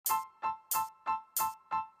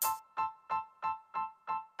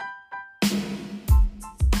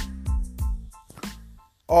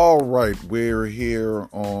All right, we're here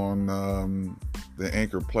on the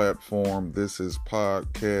Anchor platform. This is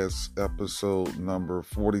podcast episode number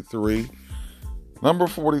 43. Number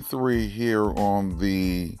 43 here on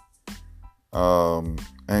the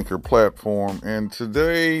Anchor platform. And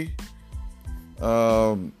today,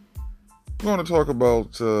 we're going to talk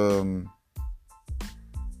about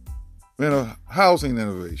housing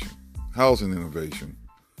innovation. Housing innovation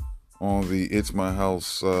on the It's My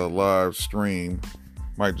House live stream.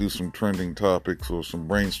 Might do some trending topics or some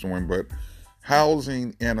brainstorming, but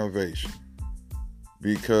housing innovation,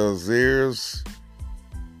 because there's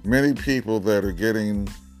many people that are getting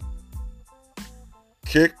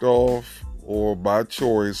kicked off or by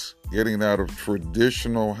choice getting out of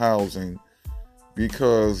traditional housing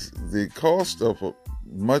because the cost of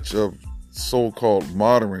much of so-called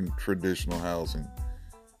modern traditional housing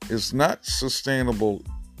is not sustainable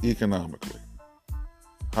economically.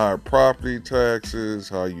 High property taxes,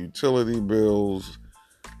 high utility bills,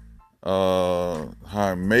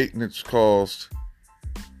 high maintenance costs,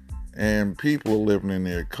 and people are living in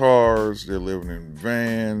their cars, they're living in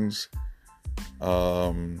vans,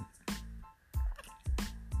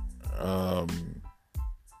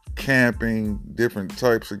 camping, different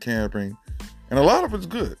types of camping, and a lot of it's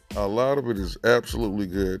good. A lot of it is absolutely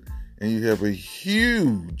good, and you have a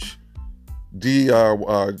huge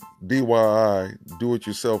DIY,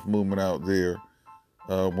 do-it-yourself movement out there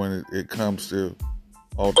when it comes to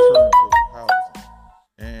alternative housing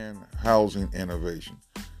and housing innovation.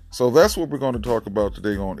 So that's what we're going to talk about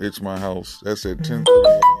today on It's My House. That's at 10:30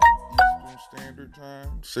 a.m. Eastern Standard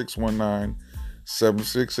Time,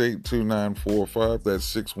 619-768-2945.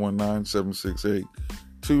 That's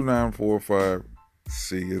 619-768-2945.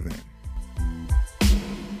 See you then.